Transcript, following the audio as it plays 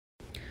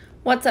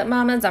What's up,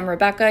 mamas? I'm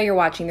Rebecca. You're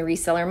watching the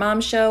Reseller Mom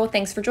Show.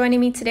 Thanks for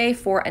joining me today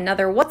for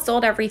another What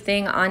Sold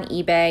Everything on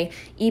eBay.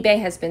 eBay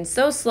has been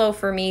so slow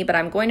for me, but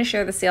I'm going to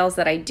share the sales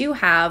that I do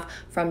have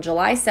from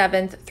July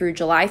 7th through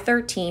July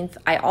 13th.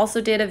 I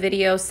also did a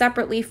video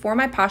separately for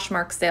my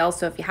Poshmark sale,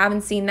 so if you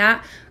haven't seen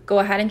that, go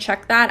ahead and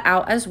check that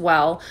out as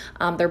well.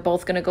 They're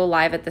both going to go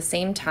live at the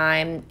same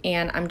time,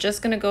 and I'm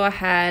just going to go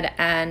ahead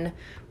and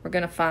we're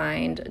going to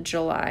find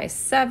July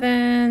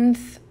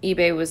 7th.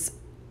 eBay was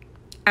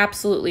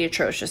absolutely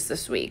atrocious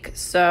this week.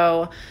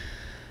 So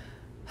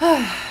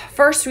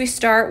first we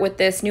start with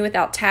this new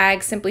without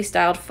tags, simply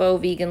styled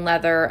faux vegan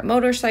leather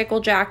motorcycle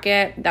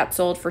jacket that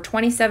sold for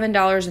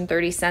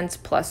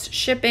 $27.30 plus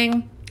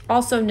shipping.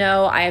 Also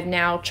know I have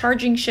now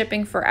charging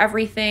shipping for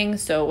everything.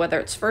 So whether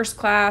it's first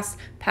class,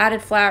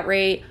 padded flat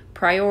rate,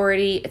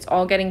 priority, it's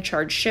all getting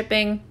charged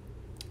shipping.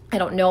 I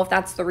don't know if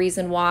that's the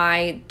reason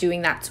why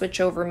doing that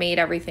switchover made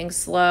everything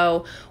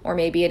slow, or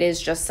maybe it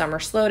is just summer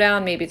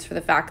slowdown. Maybe it's for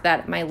the fact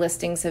that my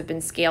listings have been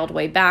scaled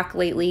way back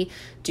lately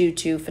due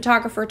to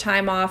photographer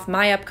time off,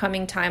 my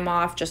upcoming time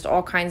off, just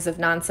all kinds of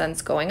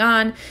nonsense going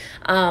on.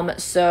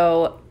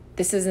 So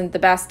this isn't the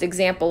best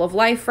example of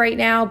life right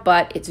now,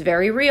 but it's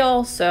very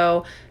real.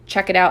 So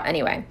check it out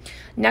anyway.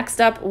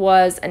 Next up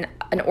was an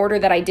order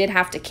that I did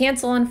have to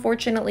cancel,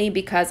 unfortunately,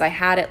 because I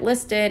had it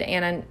listed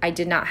and I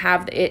did not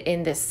have it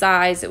in this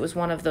size. It was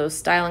one of those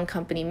styling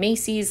company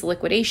Macy's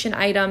liquidation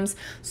items.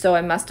 So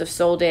I must have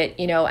sold it,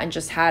 and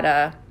just had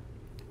a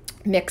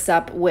mix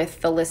up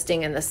with the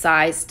listing and the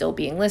size still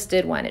being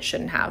listed when it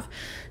shouldn't have.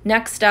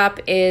 Next up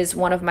is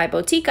one of my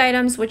boutique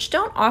items, which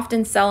don't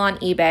often sell on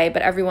eBay,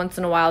 but every once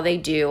in a while they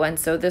do. And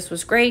so this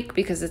was great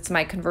because it's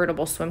my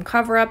convertible swim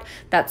cover-up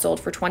that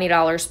sold for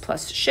 $20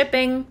 plus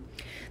shipping.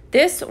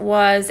 This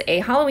was a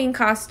Halloween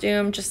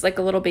costume, just like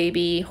a little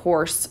baby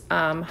horse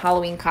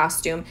Halloween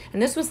costume.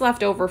 And this was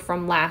left over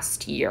from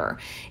last year.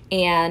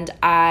 And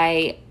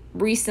I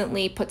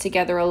recently put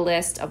together a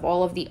list of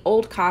all of the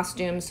old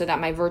costumes so that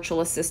my virtual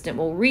assistant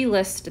will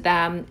relist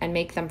them and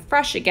make them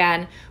fresh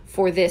again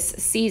for this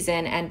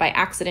season. And by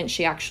accident,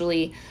 she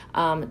actually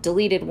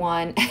deleted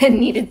one and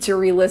needed to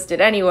relist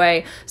it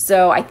anyway.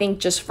 So I think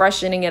just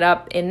freshening it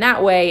up in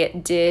that way,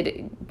 it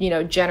did,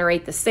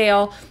 generate the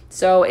sale.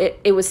 So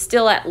it was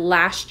still at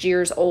last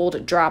year's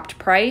old dropped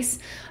price.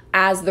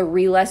 As the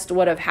relist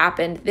would have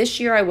happened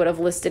this year, I would have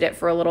listed it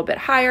for a little bit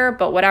higher,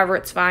 but whatever,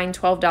 it's fine,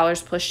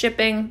 $12 plus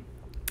shipping.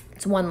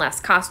 It's one less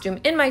costume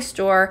in my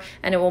store,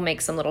 and it will make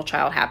some little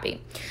child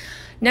happy.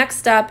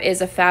 Next up is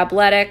a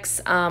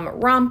Fabletics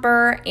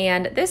romper,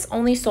 and this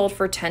only sold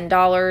for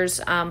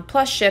 $10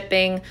 plus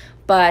shipping.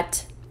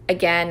 But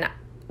again,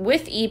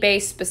 with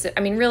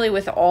eBay really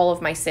with all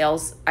of my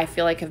sales, I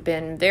feel like have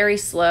been very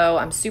slow.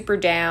 I'm super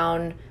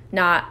down,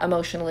 not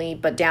emotionally,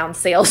 but down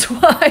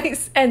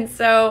sales-wise. And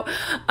so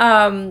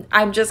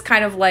I'm just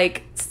kind of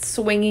like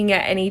swinging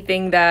at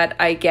anything that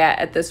I get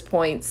at this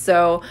point.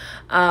 So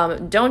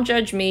don't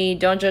judge me,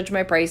 don't judge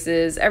my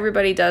prices.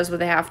 Everybody does what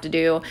they have to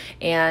do.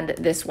 And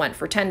this went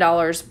for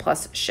 $10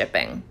 plus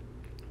shipping.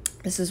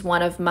 This is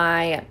one of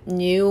my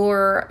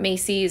newer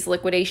Macy's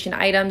liquidation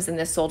items, and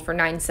this sold for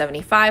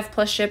 $9.75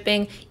 plus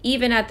shipping.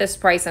 Even at this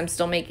price, I'm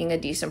still making a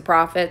decent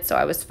profit, so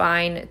I was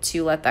fine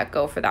to let that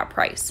go for that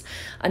price.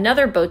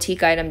 Another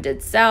boutique item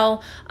did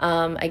sell.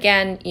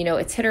 Again,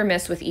 it's hit or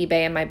miss with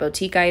eBay and my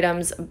boutique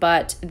items,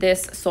 but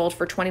this sold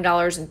for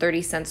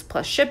 $20.30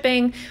 plus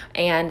shipping,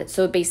 and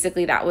so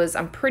basically that was,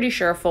 I'm pretty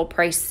sure, a full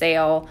price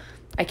sale.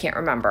 I can't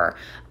remember.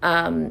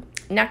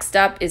 Next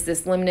up is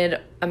this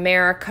limited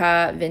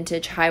America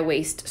vintage high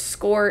waist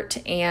skirt,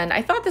 and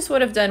I thought this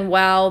would have done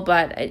well,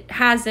 but it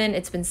hasn't.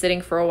 It's been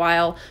sitting for a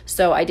while,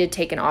 so I did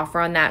take an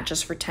offer on that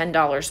just for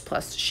 $10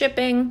 plus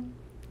shipping.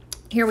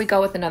 Here we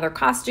go with another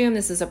costume.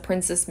 This is a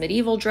princess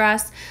medieval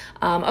dress,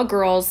 a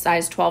girl's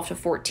size 12 to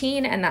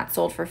 14, and that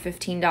sold for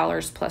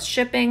 $15 plus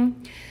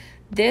shipping.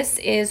 This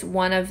is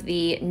one of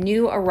the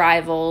new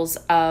arrivals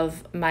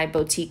of my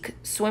boutique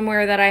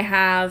swimwear that I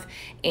have,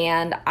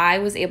 and I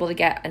was able to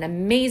get an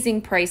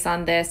amazing price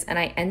on this, and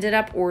I ended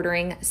up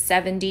ordering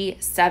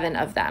 77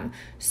 of them.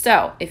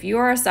 So if you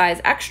are a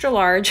size extra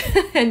large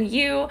and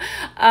you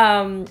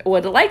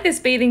would like this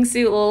bathing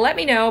suit, let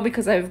me know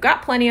because I've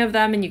got plenty of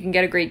them and you can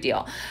get a great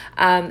deal.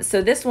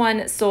 So this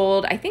one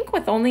sold, I think,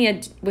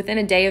 within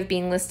a day of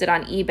being listed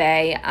on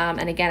eBay.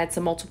 And again, it's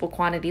a multiple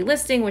quantity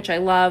listing, which I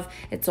love.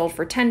 It sold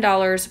for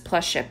 $10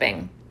 plus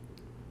shipping.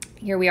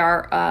 Here we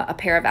are, a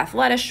pair of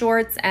Athleta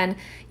shorts, and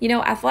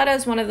Athleta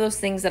is one of those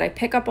things that I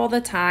pick up all the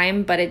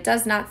time, but it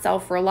does not sell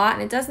for a lot,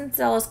 and it doesn't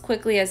sell as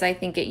quickly as I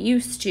think it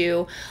used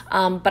to,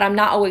 but I'm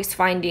not always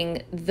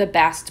finding the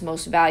best,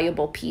 most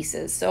valuable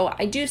pieces. So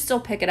I do still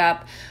pick it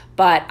up,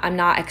 but I'm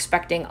not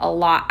expecting a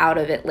lot out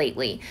of it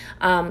lately.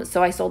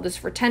 So I sold this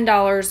for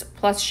 $10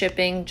 plus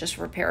shipping just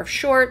for a pair of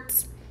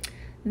shorts.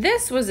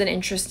 This was an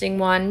interesting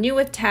one, new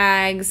with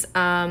tags, just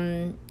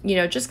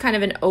kind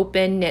of an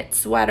open knit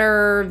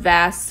sweater,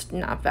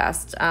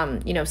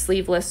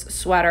 sleeveless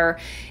sweater.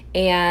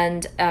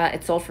 And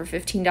it sold for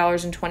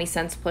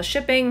 $15.20 plus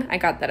shipping. I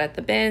got that at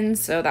the bin,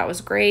 so that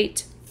was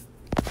great.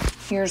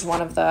 Here's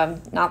one of the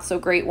not so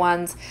great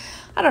ones.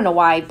 I don't know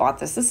why I bought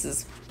this. This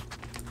is,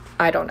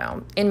 I don't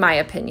know, in my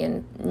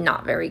opinion,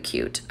 not very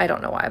cute. I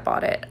don't know why I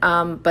bought it.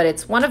 But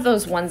it's one of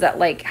those ones that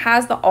like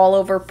has the all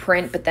over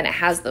print, but then it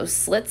has those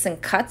slits and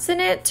cuts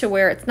in it to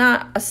where it's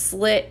not a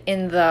slit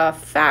in the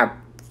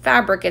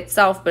fabric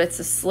itself, but it's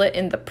a slit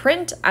in the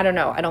print. I don't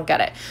know. I don't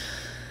get it.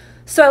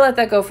 So I let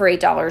that go for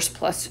 $8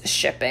 plus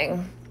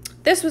shipping.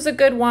 This was a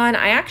good one.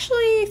 I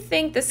actually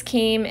think this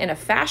came in a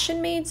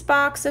Fashion Maids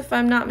box, if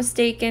I'm not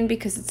mistaken,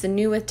 because it's a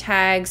new with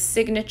tags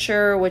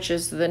signature, which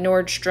is the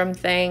Nordstrom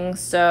thing.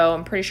 So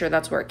I'm pretty sure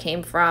that's where it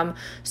came from.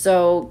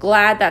 So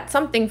glad that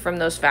something from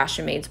those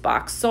Fashion Maids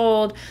box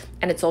sold,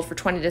 and it sold for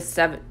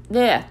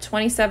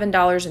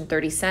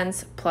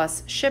 $27.30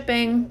 plus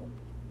shipping.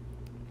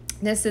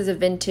 This is a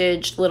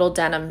vintage little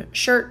denim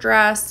shirt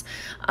dress.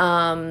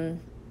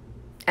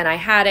 And I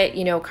had it,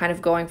 you know, kind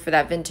of going for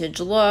that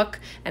vintage look,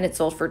 and it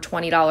sold for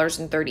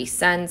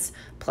 $20.30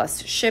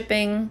 plus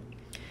shipping.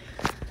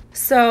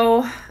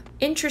 So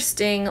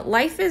interesting.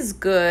 Life is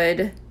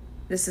Good.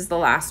 This is the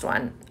last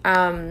one.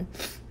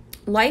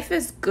 Life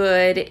is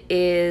Good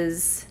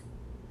is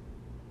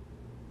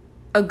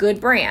a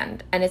good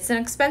brand, and it's an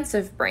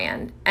expensive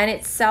brand, and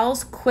it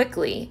sells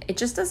quickly. It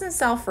just doesn't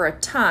sell for a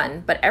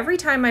ton, but every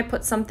time I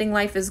put something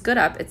Life is Good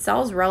up, it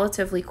sells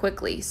relatively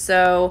quickly.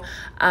 So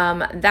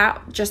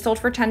that just sold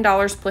for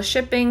 $10 plus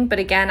shipping, but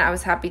again, I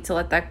was happy to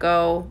let that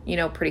go, you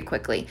know, pretty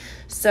quickly.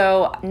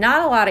 So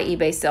not a lot of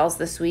eBay sales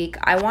this week.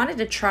 I wanted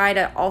to try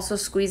to also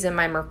squeeze in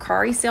my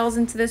Mercari sales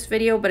into this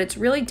video, but it's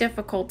really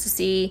difficult to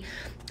see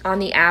on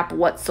the app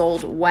what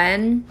sold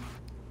when.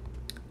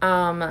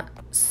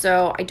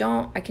 So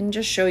I can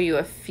just show you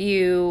a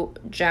few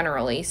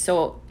generally.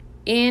 So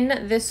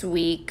in this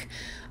week,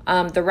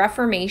 the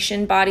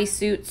Reformation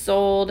bodysuit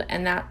sold,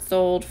 and that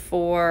sold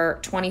for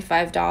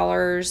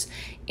 $25.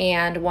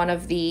 And one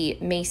of the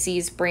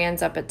Macy's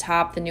brands up at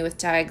top, the New With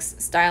Tags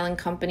Styling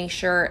Company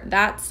shirt,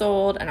 that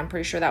sold, and I'm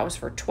pretty sure that was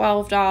for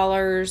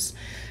 $12.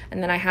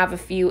 And then I have a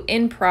few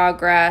in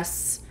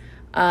progress.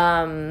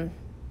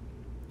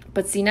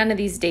 But see, none of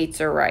these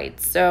dates are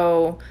right.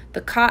 So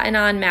the Cotton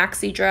On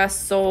maxi dress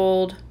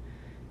sold,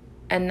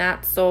 and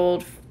that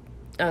sold,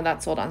 oh,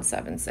 that sold on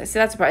 7/6. So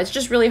that's probably, it's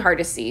just really hard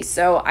to see.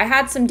 So I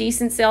had some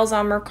decent sales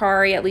on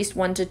Mercari, at least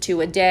 1 to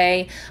 2 a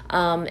day.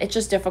 It's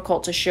just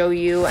difficult to show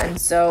you. And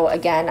so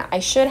again, I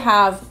should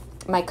have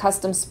my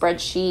custom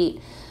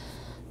spreadsheet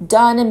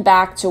done and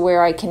back to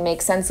where I can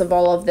make sense of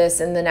all of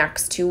this in the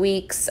next 2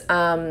 weeks.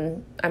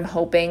 I'm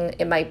hoping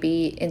it might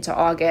be into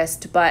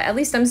August, but at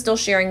least I'm still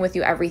sharing with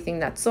you everything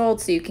that's sold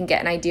so you can get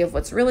an idea of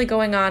what's really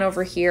going on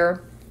over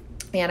here.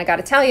 And I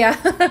gotta tell you,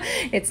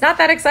 it's not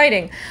that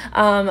exciting,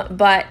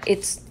 but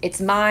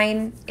it's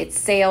mine, it's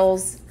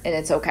sales, and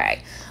it's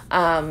okay.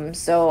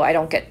 So I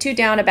don't get too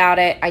down about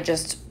it. I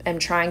just am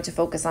trying to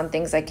focus on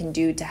things I can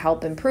do to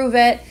help improve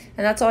it,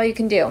 and that's all you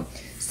can do.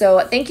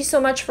 So thank you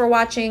so much for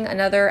watching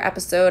another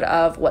episode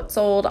of What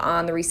Sold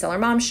on the Reseller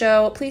Mom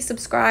Show. Please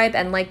subscribe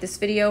and like this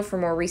video for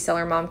more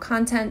Reseller Mom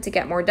content to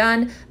get more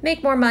done,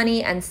 make more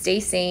money, and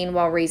stay sane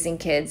while raising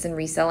kids and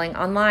reselling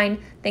online.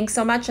 Thanks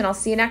so much, and I'll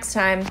see you next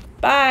time.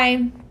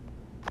 Bye.